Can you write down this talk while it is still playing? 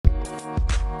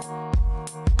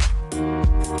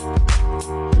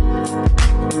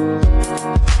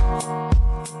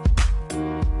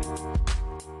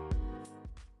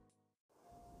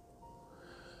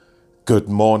Good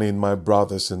morning, my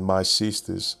brothers and my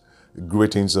sisters.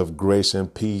 Greetings of grace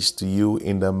and peace to you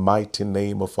in the mighty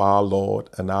name of our Lord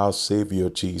and our Savior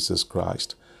Jesus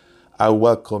Christ. I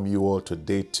welcome you all to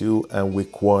day 2 and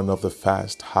week 1 of the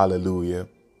fast. Hallelujah.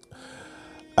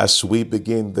 As we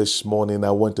begin this morning,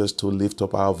 I want us to lift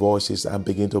up our voices and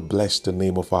begin to bless the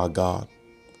name of our God.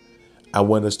 I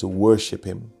want us to worship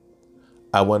Him.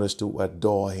 I want us to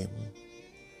adore Him.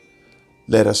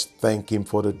 Let us thank Him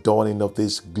for the dawning of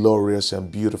this glorious and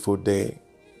beautiful day.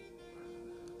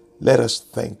 Let us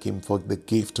thank Him for the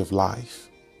gift of life.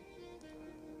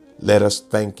 Let us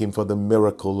thank Him for the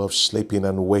miracle of sleeping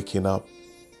and waking up.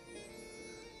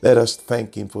 Let us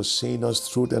thank Him for seeing us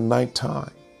through the night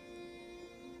time.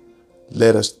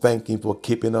 Let us thank Him for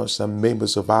keeping us and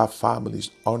members of our families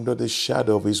under the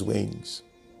shadow of His wings.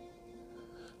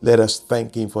 Let us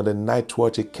thank Him for the night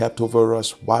watch He kept over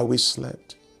us while we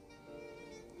slept.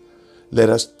 Let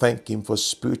us thank Him for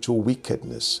spiritual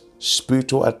wickedness,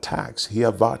 spiritual attacks He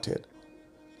averted.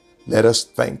 Let us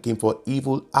thank Him for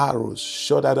evil arrows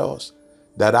shot at us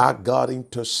that our God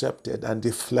intercepted and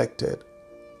deflected.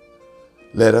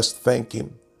 Let us thank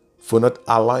Him for not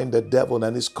allowing the devil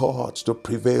and his cohorts to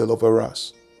prevail over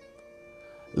us.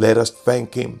 Let us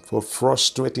thank Him for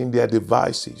frustrating their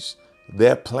devices,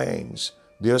 their plans,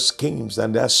 their schemes,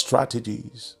 and their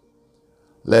strategies.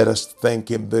 Let us thank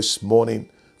Him this morning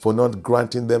for not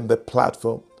granting them the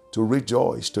platform to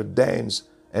rejoice, to dance,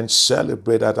 and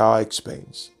celebrate at our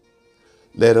expense.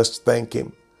 Let us thank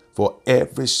Him for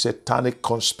every satanic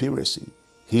conspiracy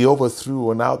He overthrew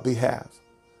on our behalf.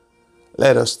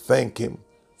 Let us thank Him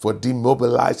for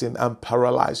demobilizing and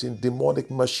paralyzing demonic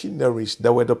machineries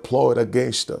that were deployed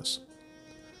against us.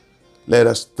 Let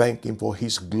us thank Him for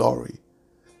His glory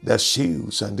that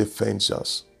shields and defends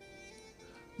us.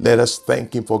 Let us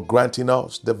thank Him for granting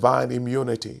us divine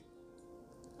immunity.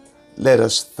 Let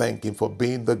us thank Him for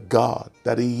being the God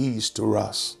that He is to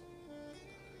us.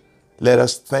 Let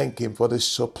us thank Him for the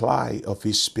supply of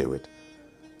His Spirit.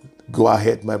 Go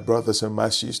ahead, my brothers and my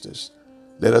sisters.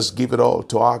 Let us give it all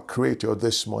to our Creator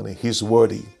this morning. He's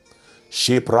worthy.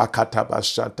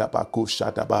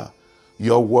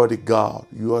 You're worthy, God.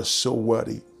 You are so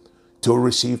worthy to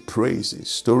receive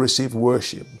praises, to receive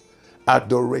worship,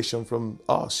 adoration from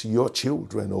us, your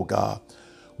children, oh God.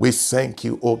 We thank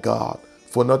you, oh God,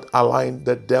 for not allowing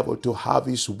the devil to have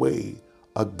his way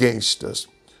against us.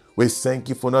 We thank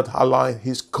you for not allowing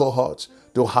his cohorts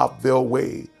to have their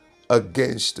way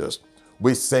against us.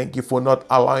 We thank you for not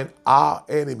allowing our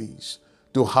enemies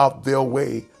to have their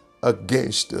way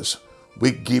against us.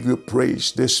 We give you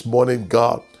praise this morning,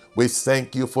 God. We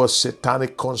thank you for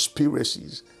satanic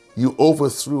conspiracies you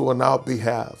overthrew on our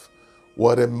behalf.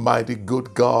 What a mighty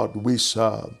good God we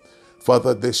serve.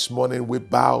 Father, this morning we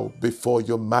bow before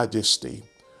your majesty.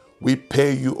 We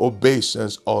pay you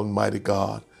obeisance, Almighty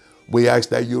God. We ask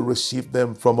that you receive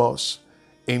them from us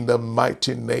in the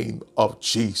mighty name of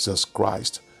Jesus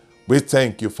Christ. We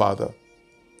thank you, Father.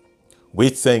 We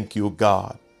thank you,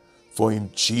 God, for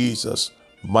in Jesus'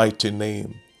 mighty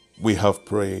name we have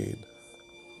prayed.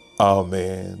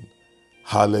 Amen.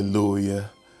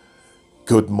 Hallelujah.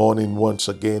 Good morning once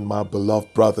again, my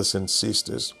beloved brothers and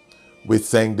sisters. We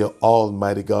thank the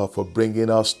Almighty God for bringing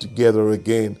us together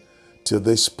again to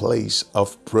this place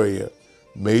of prayer.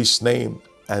 May His name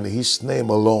and His name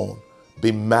alone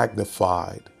be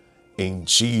magnified in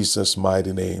Jesus'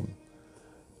 mighty name.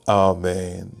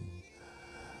 Amen.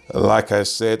 Like I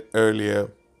said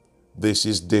earlier, this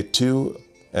is day 2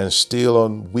 and still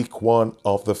on week 1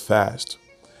 of the fast.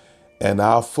 And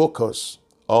our focus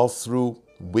all through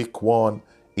week 1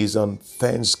 is on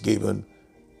thanksgiving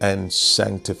and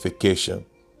sanctification.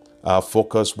 Our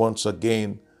focus once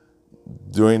again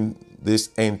during this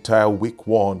entire week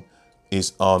 1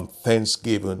 is on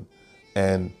thanksgiving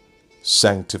and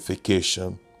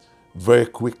sanctification. Very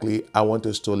quickly, I want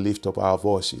us to lift up our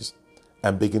voices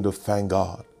and begin to thank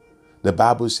God. The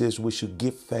Bible says we should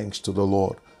give thanks to the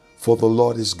Lord, for the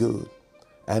Lord is good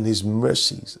and His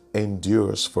mercies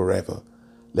endures forever.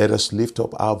 Let us lift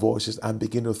up our voices and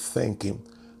begin to thank Him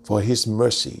for His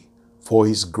mercy, for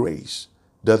His grace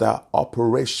that are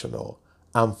operational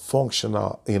and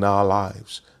functional in our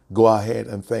lives. Go ahead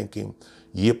and thank Him.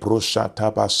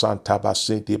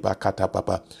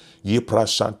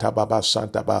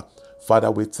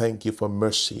 Father, we thank you for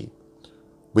mercy.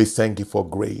 We thank you for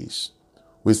grace.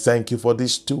 We thank you for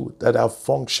these two that are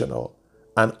functional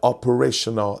and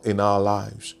operational in our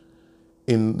lives,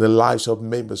 in the lives of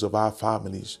members of our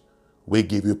families. We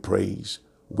give you praise.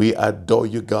 We adore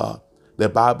you, God. The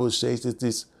Bible says it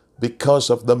is because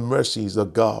of the mercies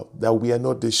of God that we are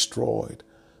not destroyed.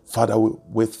 Father,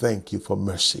 we thank you for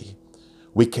mercy.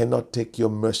 We cannot take your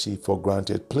mercy for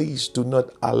granted. Please do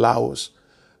not allow us,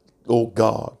 oh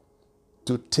God,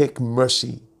 to take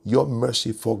mercy, your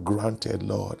mercy for granted,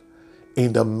 Lord,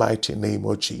 in the mighty name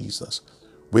of Jesus.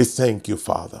 We thank you,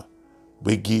 Father.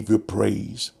 We give you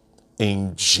praise.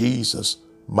 In Jesus'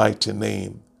 mighty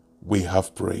name, we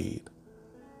have prayed.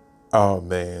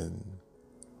 Amen.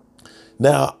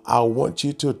 Now, I want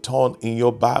you to turn in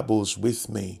your Bibles with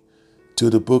me to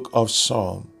the book of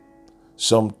Psalm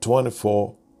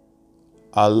 24.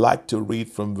 I like to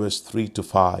read from verse 3 to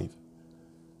 5.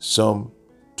 Psalm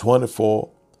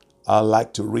 24, I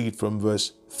like to read from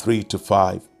verse 3 to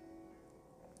 5.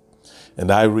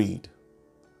 And I read,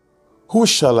 "Who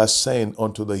shall ascend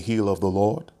unto the hill of the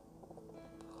Lord?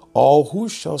 Or who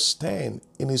shall stand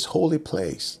in his holy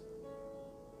place?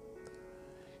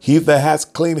 He that has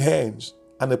clean hands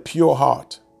and a pure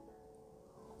heart,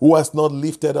 who has not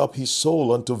lifted up his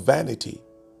soul unto vanity,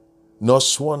 nor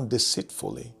sworn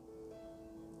deceitfully,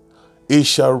 he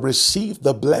shall receive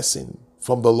the blessing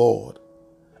from the Lord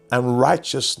and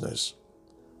righteousness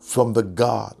from the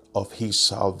God of his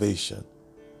salvation."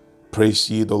 Praise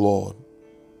ye the Lord.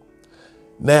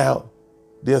 Now,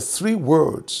 there are three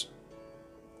words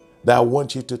that I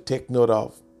want you to take note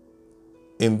of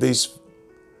in these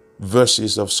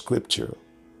verses of Scripture.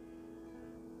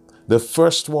 The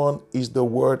first one is the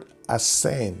word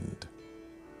ascend.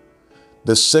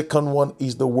 The second one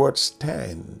is the word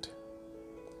stand.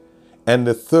 And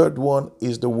the third one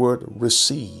is the word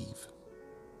receive.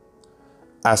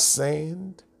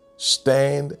 Ascend,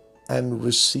 stand, and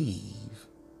receive.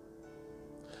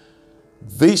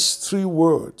 These three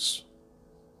words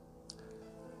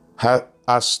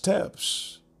are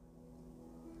steps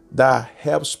that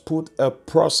helps put a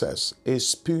process, a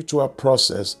spiritual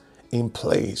process in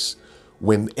place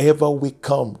whenever we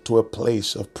come to a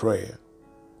place of prayer.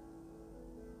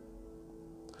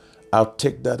 I'll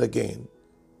take that again.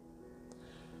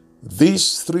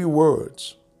 These three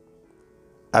words,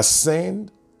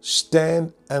 ascend,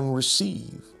 stand, and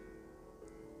receive,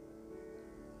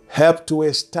 help to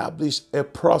establish a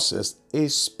process, a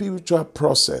spiritual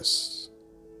process,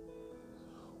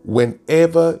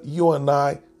 whenever you and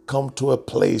I come to a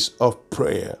place of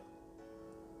prayer,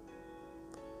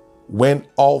 when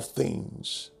all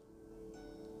things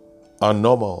are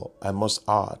normal, I must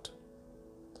add.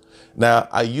 Now,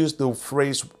 I use the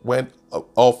phrase when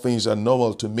all things are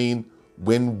normal to mean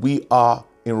when we are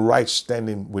in right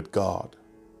standing with God.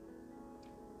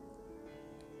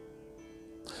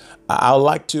 I'd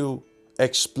like to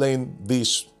explain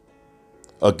this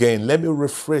again. Let me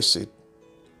rephrase it.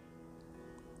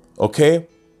 Okay?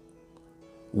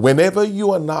 Whenever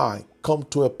you and I come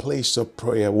to a place of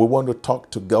prayer, we want to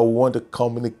talk to God, we want to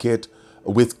communicate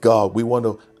with God, we want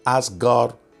to ask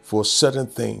God for certain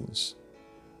things.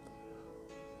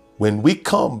 When we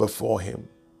come before Him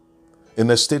in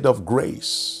a state of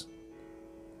grace,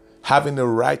 having a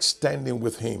right standing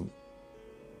with Him,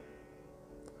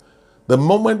 the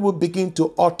moment we begin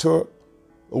to utter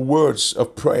words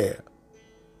of prayer,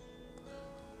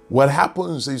 what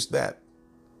happens is that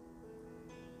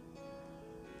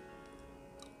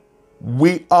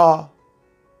we are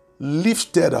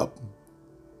lifted up.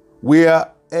 We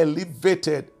are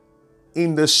elevated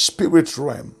in the spirit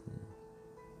realm.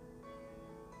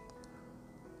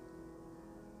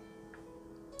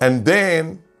 And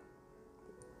then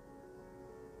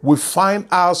we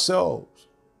find ourselves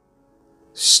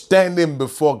standing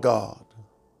before God.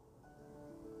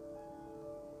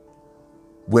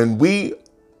 When we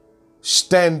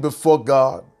stand before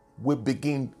God, we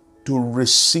begin to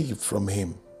receive from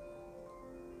Him.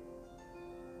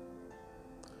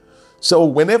 So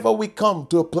whenever we come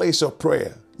to a place of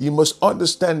prayer, you must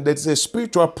understand that it's a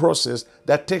spiritual process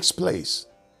that takes place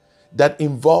that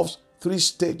involves 3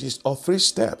 stages or 3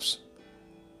 steps.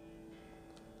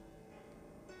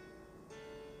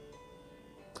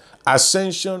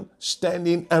 Ascension,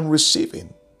 standing, and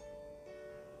receiving.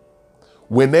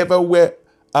 Whenever we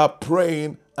are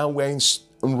praying and we're in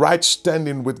right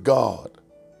standing with God,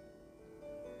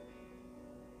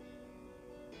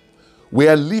 we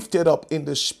are lifted up in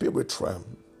the spirit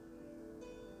realm.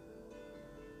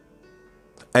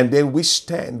 And then we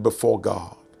stand before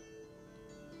God.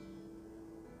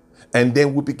 And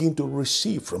then we begin to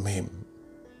receive from Him.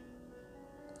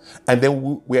 And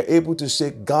then we are able to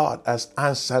say, God has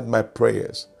answered my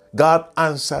prayers. God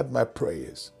answered my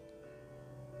prayers.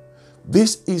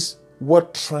 This is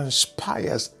what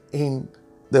transpires in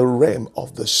the realm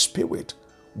of the Spirit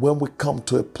when we come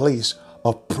to a place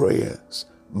of prayers.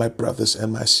 My brothers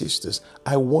and my sisters,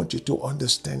 I want you to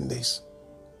understand this.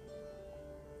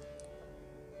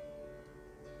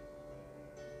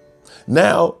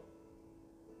 Now,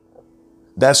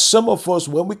 That some of us,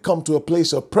 when we come to a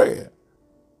place of prayer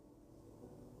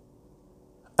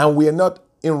and we are not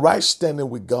in right standing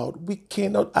with God, we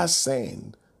cannot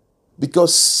ascend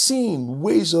because sin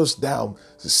weighs us down.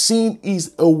 Sin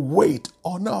is a weight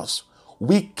on us.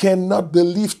 We cannot be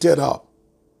lifted up.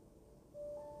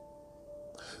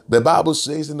 The Bible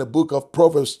says in the book of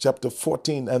Proverbs chapter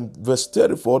 14 and verse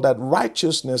 34 that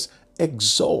righteousness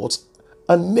exalts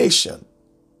a nation.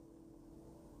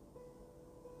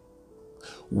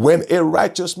 When a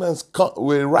righteous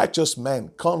man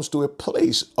comes to a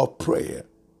place of prayer,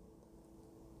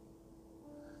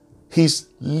 he's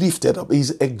lifted up,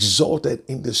 he's exalted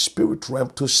in the spirit realm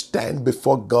to stand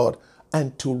before God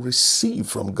and to receive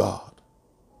from God.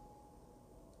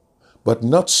 But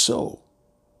not so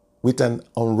with an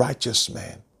unrighteous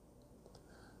man.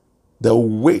 The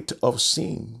weight of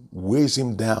sin weighs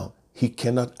him down. He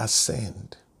cannot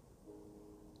ascend.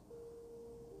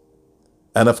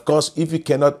 And of course, if you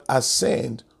cannot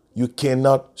ascend, you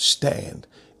cannot stand.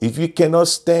 If you cannot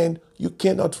stand, you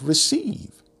cannot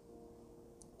receive.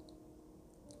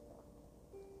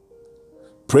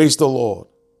 Praise the Lord.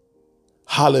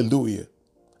 Hallelujah.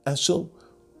 And so,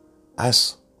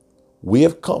 as we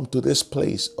have come to this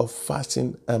place of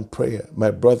fasting and prayer,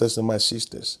 my brothers and my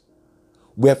sisters,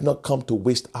 we have not come to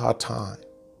waste our time.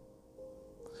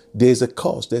 There's a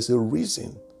cause, there's a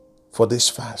reason for this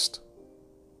fast.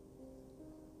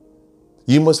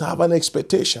 You must have an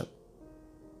expectation.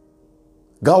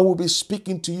 God will be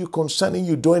speaking to you concerning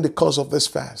you during the course of this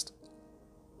fast.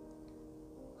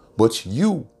 But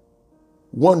you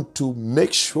want to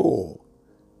make sure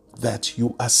that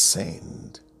you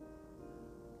ascend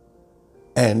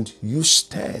and you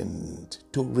stand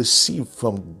to receive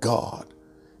from God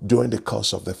during the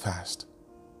course of the fast.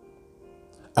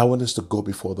 I want us to go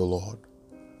before the Lord.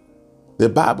 The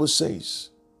Bible says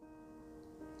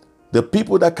the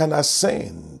people that can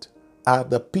ascend are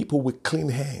the people with clean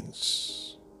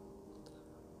hands,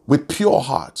 with pure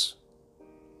hearts,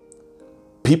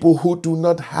 people who do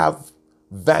not have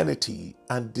vanity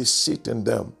and deceit in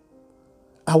them.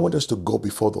 I want us to go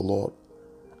before the Lord.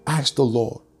 Ask the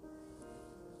Lord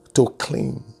to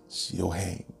cleanse your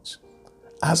hands.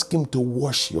 Ask Him to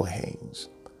wash your hands.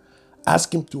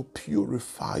 Ask Him to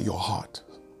purify your heart.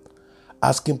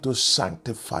 Ask Him to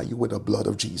sanctify you with the blood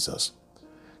of Jesus.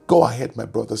 Go ahead, my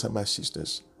brothers and my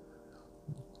sisters.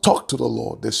 Talk to the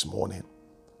Lord this morning.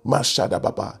 Mashada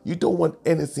Baba. You don't want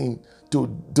anything to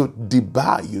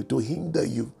debar you, to hinder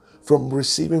you from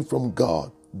receiving from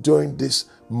God during this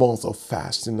month of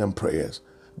fasting and prayers.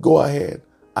 Go ahead.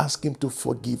 Ask Him to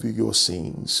forgive you your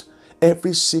sins.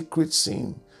 Every secret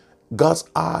sin. God's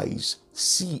eyes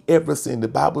see everything. The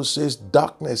Bible says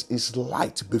darkness is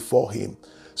light before Him.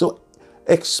 So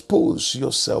expose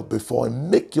yourself before Him.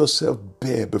 Make yourself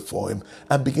bare before Him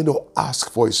and begin to ask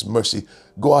for His mercy.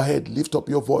 Go ahead, lift up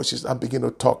your voices and begin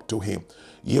to talk to Him.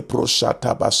 Ye pro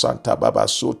shanta ba santa baba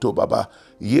soto baba.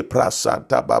 Ye pra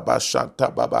santa baba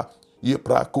shanta baba. Ye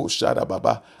pra ko shada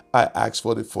baba. I ask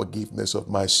for the forgiveness of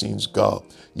my sins, God.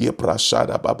 Ye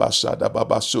prashada baba shada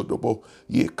baba sodobo.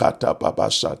 Ye kata baba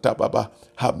shata baba.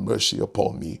 Have mercy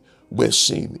upon me. Where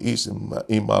sin is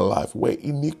in my life, where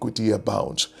iniquity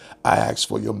abounds, I ask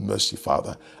for your mercy,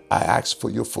 Father. I ask for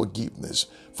your forgiveness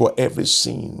for every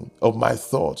sin of my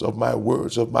thoughts, of my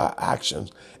words, of my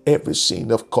actions, every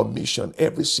sin of commission,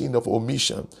 every sin of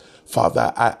omission.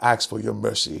 Father, I ask for your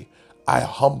mercy. I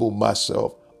humble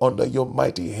myself under your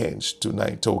mighty hands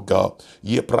tonight, oh God.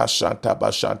 Ye prashanta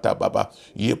ba shanta baba.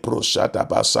 Ye proshata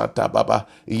ba santa baba.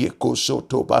 Ye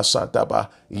kosoto ba santa ba.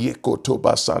 Ye koto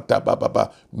ba santa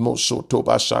baba. Mosoto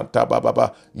ba shanta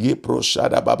baba. Ye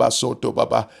proshada baba soto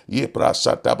baba. Ye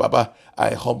prasanta baba.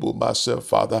 I humble myself,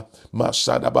 Father.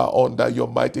 Masada ba under your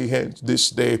mighty hands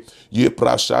this day. Ye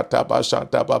prashata ba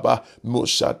shanta baba.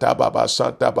 Moshata baba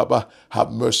santa baba.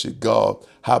 Have mercy, God.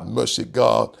 Have mercy,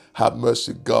 God. Have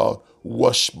mercy, God.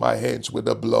 Wash my hands with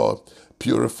the blood.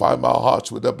 Purify my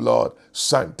heart with the blood.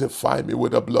 Sanctify me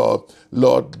with the blood.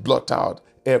 Lord, blot out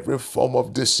every form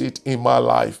of deceit in my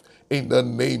life. In the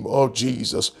name of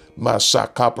Jesus.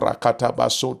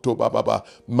 Masakabrakatabasonto bababa.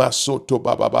 Masoto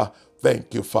bababa.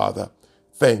 Thank you, Father.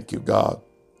 Thank you, God.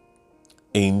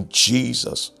 In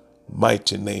Jesus'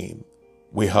 mighty name,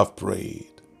 we have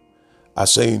prayed. I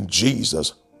say in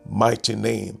Jesus' mighty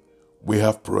name, we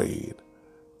have prayed.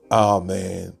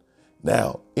 Amen.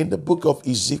 Now, in the book of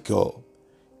Ezekiel,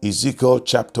 Ezekiel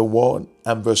chapter 1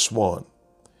 and verse 1,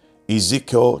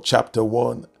 Ezekiel chapter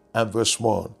 1 and verse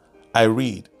 1, I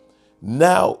read,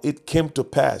 Now it came to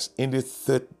pass in the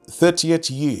 30th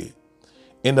year,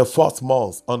 in the 4th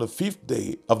month, on the 5th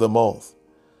day of the month,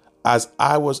 as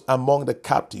I was among the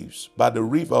captives by the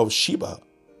river of Sheba,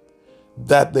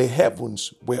 that the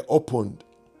heavens were opened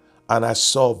and I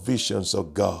saw visions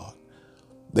of God.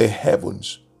 The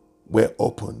heavens were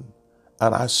opened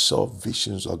and I saw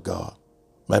visions of God.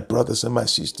 My brothers and my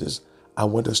sisters, I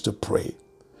want us to pray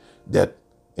that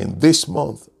in this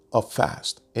month of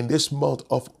fast, in this month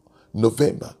of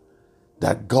November,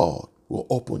 that God will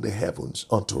open the heavens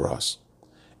unto us,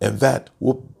 and that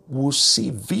we'll see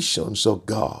visions of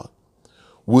God.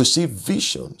 We'll see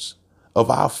visions of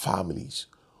our families.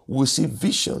 We'll see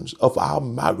visions of our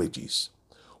marriages.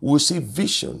 We'll see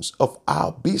visions of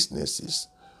our businesses.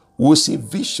 We'll see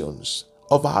visions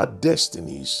of our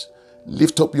destinies.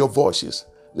 Lift up your voices.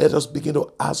 Let us begin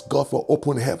to ask God for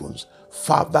open heavens.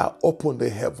 Father, open the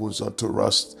heavens unto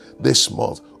us this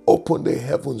month. Open the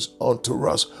heavens unto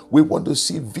us. We want to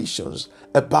see visions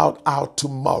about our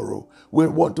tomorrow. We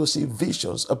want to see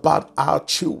visions about our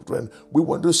children. We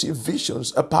want to see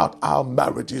visions about our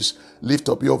marriages. Lift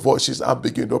up your voices and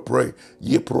begin to pray.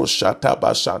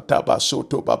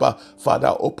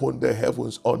 Father, open the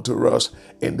heavens unto us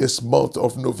in this month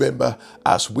of November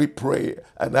as we pray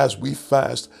and as we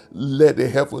fast. Let the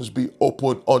heavens be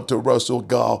open unto us, oh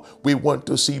God. We want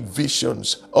to see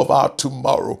visions of our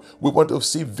tomorrow. We want to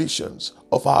see visions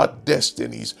of our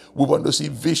destinies. We want to see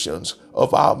visions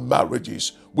of our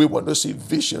marriages. We want to see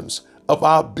visions of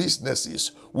our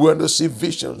businesses. We want to see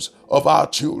visions of our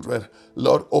children.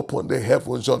 Lord, open the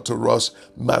heavens unto us.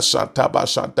 Masanta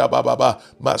Shanta Baba,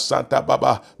 Masanta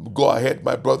Baba. Go ahead,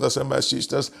 my brothers and my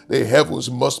sisters. The heavens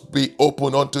must be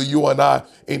open unto you and I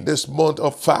in this month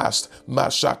of fast.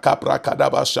 Mashaka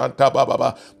Prakadaba Shanta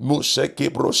Baba, Museke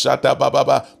Broshata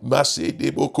Baba,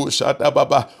 Masidiboko Shata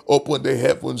Baba. Open the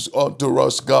heavens unto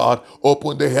us, God.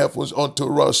 Open the heavens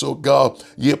unto us, O God.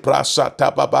 Ye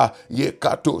Prasata Baba, Ye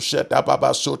Kato Shata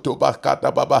Baba, Soto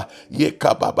Bakata Baba, Ye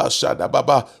Kababa Shata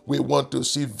Baba. We want to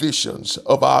see visions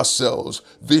of ourselves,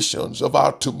 visions of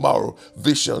our tomorrow,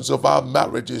 visions of our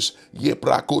marriages. Ye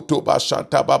Prakoto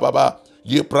Bashanta Baba.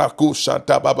 Ye praku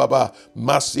shanta bababa,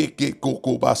 masiki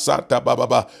kukuba santa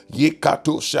bababa, ye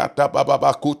kato shanta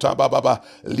bababa kuta bababa,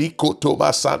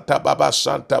 likoto santa baba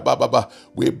shanta bababa.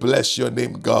 We bless your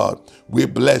name, God. We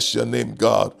bless your name,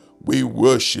 God. We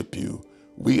worship you.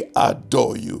 We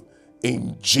adore you.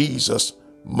 In Jesus'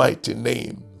 mighty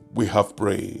name, we have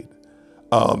prayed.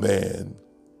 Amen.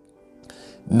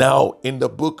 Now, in the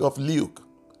book of Luke,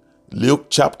 Luke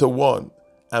chapter 1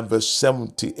 and verse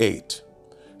 78.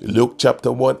 Luke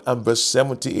chapter 1 and verse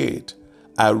 78.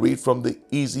 I read from the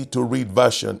easy to read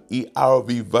version,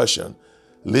 ERV version.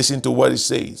 Listen to what it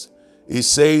says. It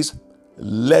says,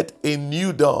 let a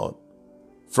new dawn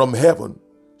from heaven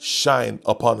shine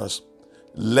upon us.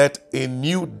 Let a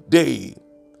new day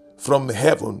from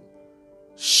heaven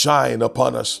shine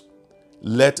upon us.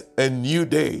 Let a new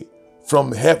day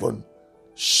from heaven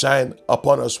shine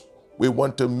upon us. We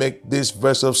want to make this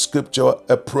verse of scripture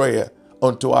a prayer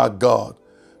unto our God.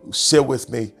 Say with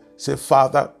me, say,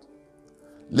 Father,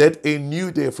 let a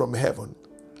new day from heaven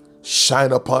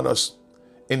shine upon us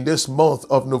in this month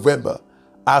of November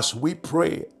as we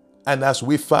pray and as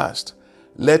we fast.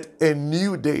 Let a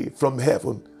new day from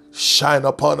heaven shine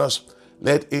upon us.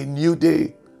 Let a new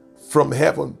day from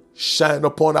heaven shine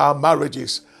upon our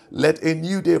marriages. Let a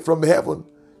new day from heaven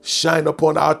shine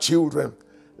upon our children.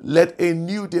 Let a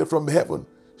new day from heaven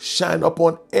shine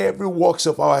upon every works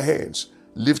of our hands.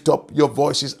 Lift up your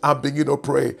voices and begin to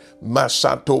pray.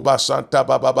 Masanto basanta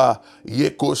baba,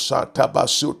 yeko santa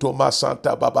basuto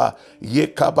masanta baba,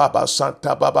 yeka baba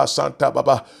santa baba santa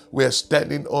baba. We are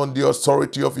standing on the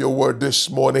authority of your word this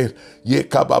morning.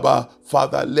 Yeka baba,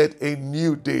 Father, let a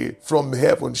new day from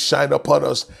heaven shine upon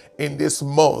us in this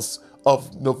month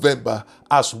of November.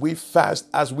 As we fast,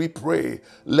 as we pray,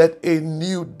 let a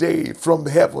new day from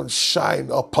heaven shine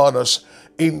upon us.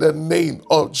 In the name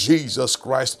of Jesus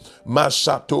Christ,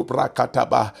 Masato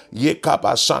Brakataba,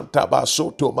 Yekaba Santaba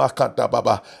Soto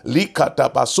Makatababa,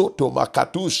 Likataba Soto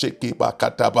Makatu Sheki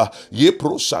Bakataba,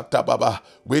 Yepro Satababa.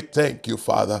 We thank you,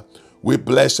 Father. We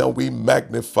bless and we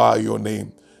magnify your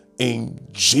name. In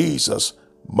Jesus'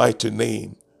 mighty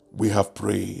name, we have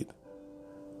prayed.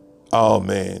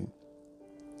 Amen.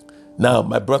 Now,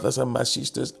 my brothers and my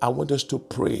sisters, I want us to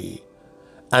pray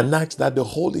and ask that the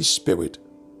Holy Spirit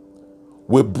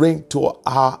will bring to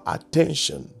our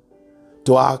attention,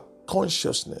 to our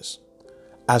consciousness,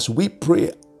 as we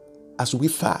pray, as we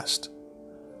fast,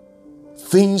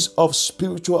 things of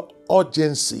spiritual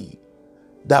urgency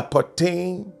that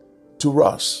pertain to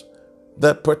us,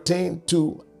 that pertain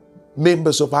to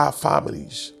members of our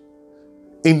families.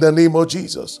 In the name of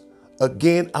Jesus,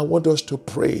 again, I want us to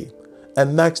pray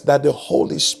and ask that the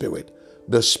Holy Spirit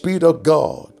the Spirit of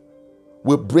God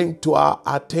will bring to our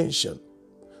attention,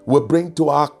 will bring to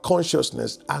our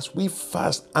consciousness as we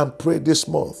fast and pray this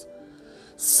month,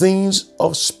 things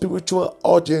of spiritual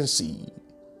urgency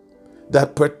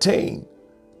that pertain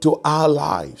to our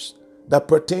lives, that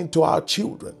pertain to our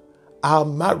children, our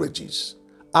marriages,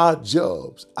 our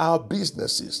jobs, our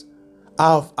businesses,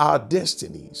 our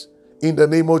destinies. In the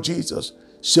name of Jesus,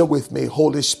 share with me,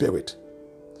 Holy Spirit,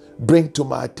 bring to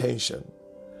my attention,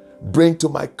 bring to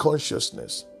my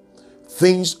consciousness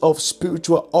things of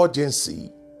spiritual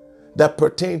urgency that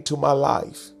pertain to my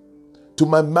life, to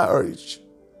my marriage,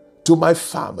 to my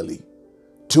family,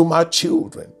 to my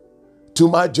children, to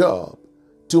my job,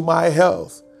 to my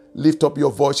health. Lift up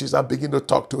your voices and begin to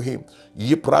talk to him.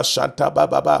 Yipra Shanta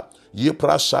Baba,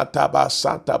 Yipra Shanta Ba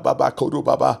Santa Baba Kodu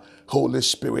Baba. Holy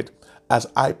Spirit, as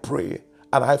I pray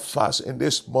and I fast in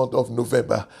this month of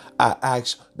November, I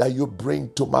ask that you bring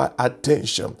to my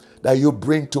attention, that you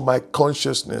bring to my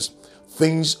consciousness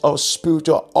things of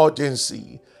spiritual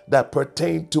urgency that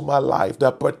pertain to my life,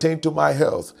 that pertain to my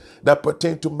health, that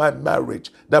pertain to my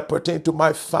marriage, that pertain to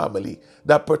my family,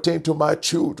 that pertain to my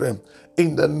children.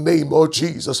 In the name of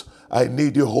Jesus, I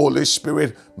need you, Holy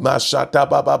Spirit. Mashata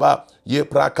baba, ye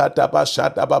prakata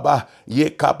bashata baba, ye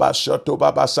kabashoto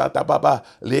baba sata baba,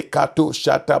 le kato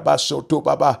shata bashoto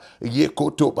baba, ye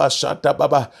koto bashata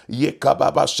baba, ye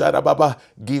kababa shata baba.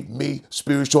 Give me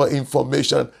spiritual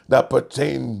information that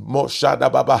pertain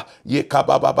moshada baba, ye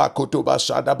kababa koto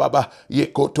bashada baba, ye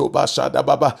koto bashada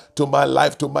baba, to my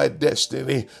life, to my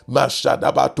destiny,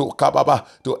 mashada ba to kababa,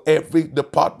 to every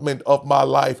department of my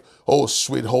life. Oh,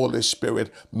 sweet Holy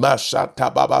Spirit,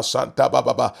 Mashata Baba Santa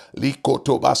Baba,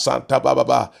 Likotoba Santa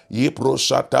Baba, Yipro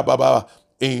Santa Baba.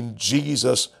 In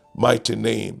Jesus' mighty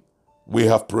name, we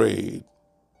have prayed.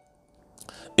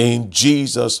 In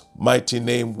Jesus' mighty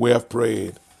name, we have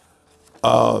prayed.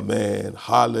 Amen.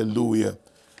 Hallelujah.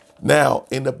 Now,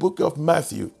 in the book of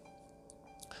Matthew,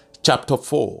 chapter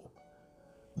 4,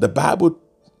 the Bible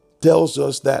tells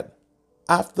us that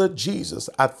after Jesus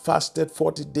had fasted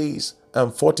 40 days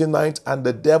and 40 nights, and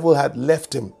the devil had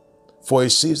left him for a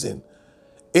season,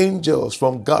 angels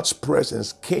from God's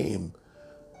presence came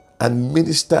and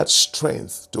ministered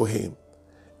strength to him.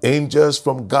 Angels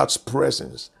from God's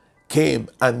presence came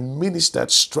and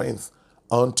ministered strength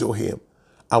unto him.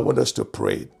 I want us to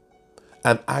pray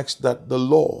and ask that the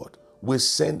Lord will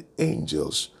send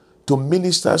angels to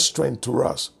minister strength to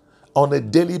us on a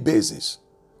daily basis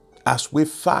as we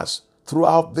fast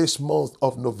throughout this month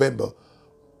of November.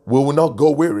 We will not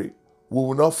go weary. We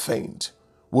will not faint.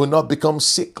 We will not become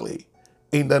sickly.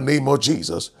 In the name of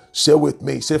Jesus, say with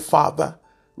me, say, Father,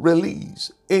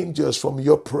 release angels from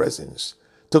your presence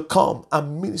to come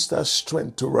and minister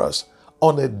strength to us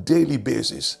on a daily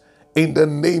basis. In the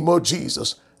name of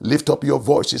Jesus, lift up your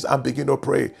voices and begin to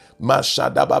pray.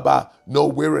 Mashada Baba, no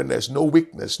weariness, no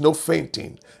weakness, no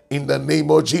fainting. In the name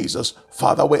of Jesus,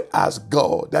 Father, we ask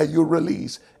God that you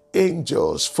release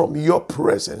angels from your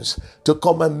presence to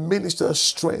come and minister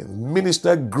strength,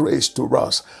 minister grace to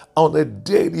us on a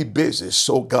daily basis,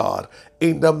 oh God,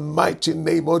 in the mighty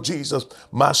name of Jesus.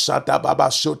 Masata Baba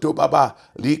Shoto Baba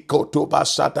Likoto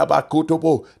Basata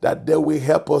Bakutobo, that they will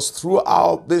help us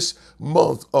throughout this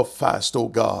month of fast, oh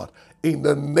God. In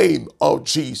the name of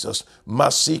Jesus,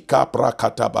 Masika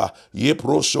Prakataba,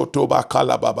 Yeprosotoba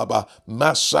Kalababa,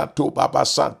 Masato Baba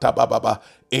Santa Baba.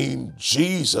 In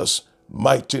Jesus'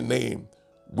 mighty name,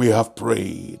 we have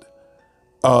prayed.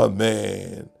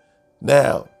 Amen.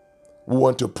 Now, we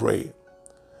want to pray.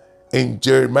 In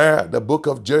Jeremiah, the book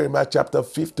of Jeremiah, chapter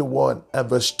 51 and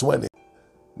verse 20,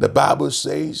 the Bible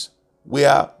says we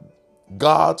are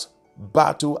God's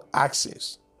battle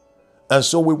axes. And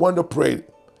so we want to pray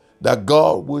that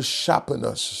God will sharpen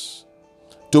us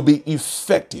to be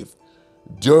effective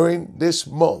during this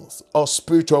month of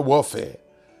spiritual warfare,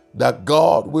 that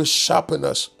God will sharpen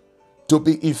us to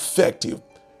be effective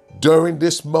during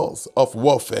this month of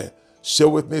warfare. Say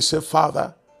with me, say,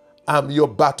 Father, I'm your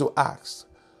battle axe.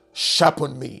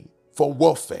 Sharpen me for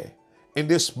warfare in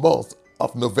this month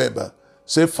of November.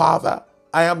 Say, Father,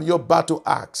 I am your battle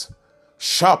axe.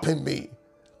 Sharpen me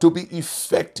to be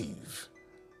effective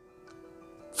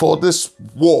for this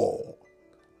war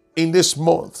in this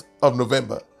month of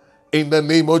November. In the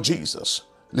name of Jesus,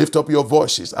 lift up your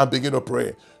voices and begin to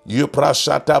pray. You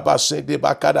prashata basende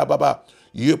bakada baba.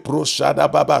 You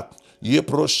proshada baba. You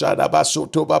proshada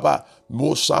basoto baba.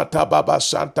 Mosata baba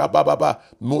santa baba.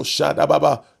 Moshada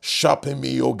baba. Sharpen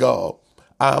me, O God.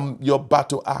 I'm your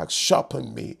battle axe.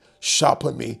 Sharpen me.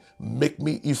 Sharpen me. Make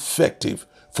me effective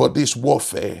for this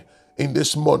warfare. in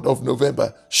this month of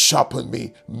November. Sharpen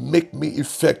me. Make me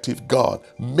effective, God.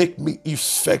 Make me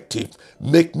effective.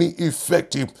 Make me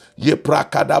effective. Ye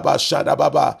prakadaba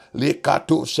shadababa. Le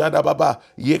kato shadababa.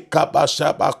 Ye kaba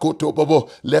shabakoto bobo.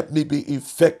 Let me be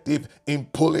effective in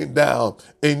pulling down,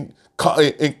 in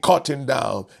cutting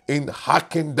down, in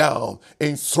hacking down,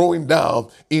 in throwing down,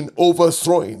 in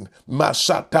overthrowing.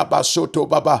 Masata basoto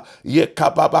baba. Ye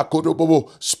kababa koto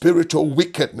bobo. Spiritual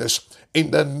wickedness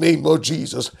in the name of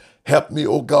Jesus. Help me,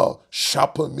 oh God.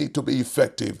 Sharpen me to be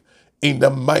effective in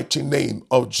the mighty name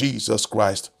of Jesus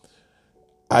Christ.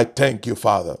 I thank you,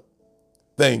 Father.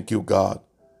 Thank you, God.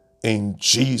 In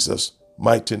Jesus'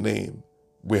 mighty name,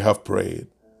 we have prayed.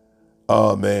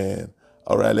 Amen.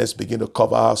 All right, let's begin to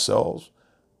cover ourselves.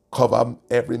 Cover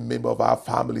every member of our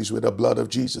families with the blood of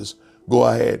Jesus. Go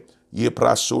ahead.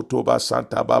 Yepra soto ba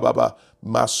santa baba,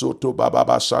 masoto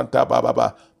baba santa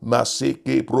baba,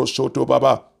 maseke pro soto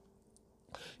baba.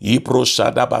 Ipro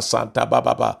shadaba santa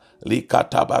baba,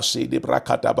 likataba sidi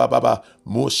brakata baba,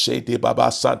 moshe de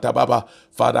baba santa baba.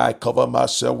 Father, I cover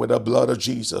myself with the blood of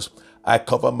Jesus. I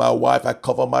cover my wife. I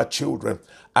cover my children.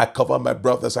 I cover my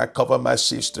brothers. I cover my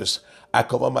sisters. I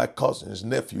cover my cousins,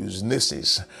 nephews,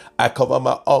 nieces. I cover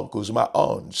my uncles, my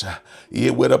aunts.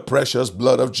 Ye with the precious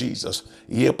blood of Jesus.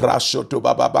 Ye prashoto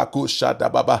baba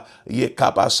bakushata baba. Ye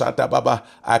kabasata baba.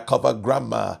 I cover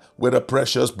grandma with the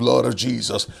precious blood of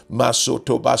Jesus.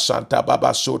 Masoto ba santa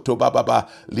baba soto baba ba.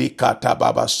 Likata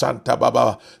baba santa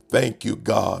baba. Thank you,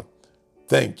 God.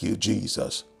 Thank you,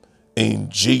 Jesus. In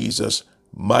Jesus'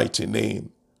 mighty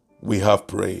name, we have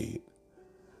prayed.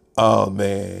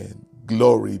 Amen.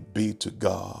 Glory be to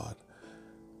God.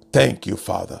 Thank you,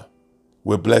 Father.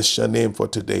 We bless your name for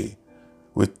today.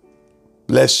 We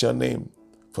bless your name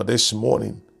for this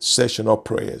morning session of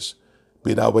prayers.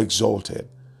 Be thou exalted.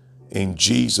 In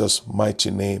Jesus'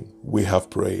 mighty name, we have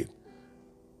prayed.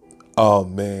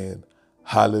 Amen.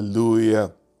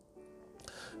 Hallelujah.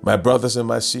 My brothers and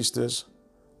my sisters,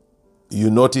 you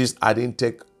notice I didn't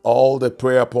take all the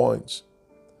prayer points,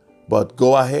 but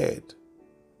go ahead.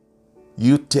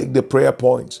 You take the prayer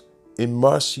points.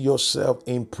 Immerse yourself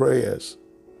in prayers.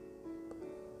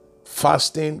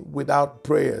 Fasting without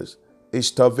prayers is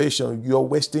starvation. You're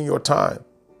wasting your time.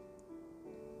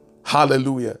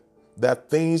 Hallelujah. There are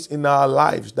things in our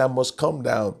lives that must come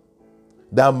down.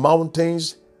 There are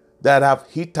mountains that have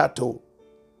hitherto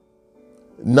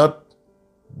not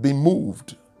been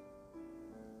moved,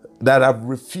 that have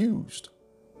refused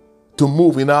to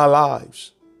move in our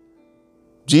lives.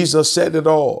 Jesus said it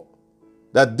all,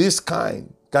 that this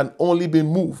kind can only be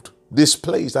moved,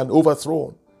 displaced, and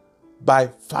overthrown by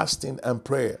fasting and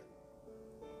prayer.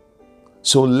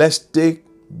 So let's take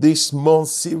this month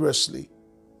seriously.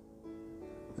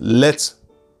 Let's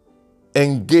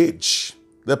engage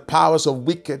the powers of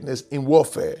wickedness in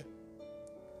warfare.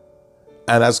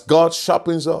 And as God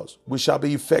sharpens us, we shall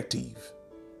be effective.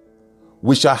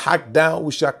 We shall hack down,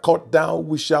 we shall cut down,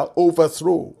 we shall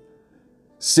overthrow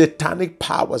satanic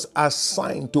powers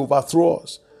assigned to overthrow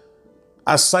us,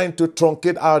 assigned to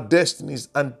truncate our destinies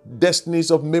and destinies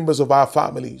of members of our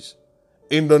families.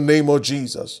 In the name of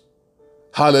Jesus.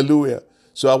 Hallelujah.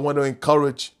 So I want to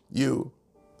encourage you.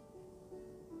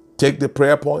 Take the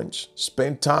prayer points,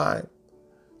 spend time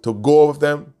to go over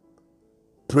them,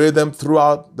 pray them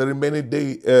throughout the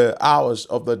remaining hours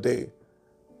of the day.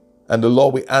 And the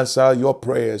Lord will answer your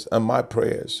prayers and my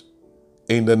prayers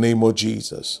in the name of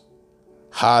Jesus.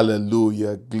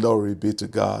 Hallelujah. Glory be to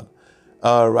God.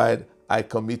 All right. I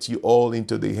commit you all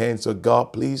into the hands of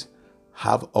God. Please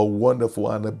have a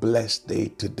wonderful and a blessed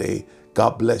day today.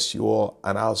 God bless you all.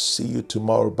 And I'll see you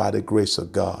tomorrow by the grace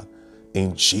of God.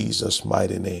 In Jesus'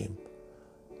 mighty name.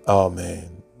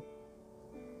 Amen.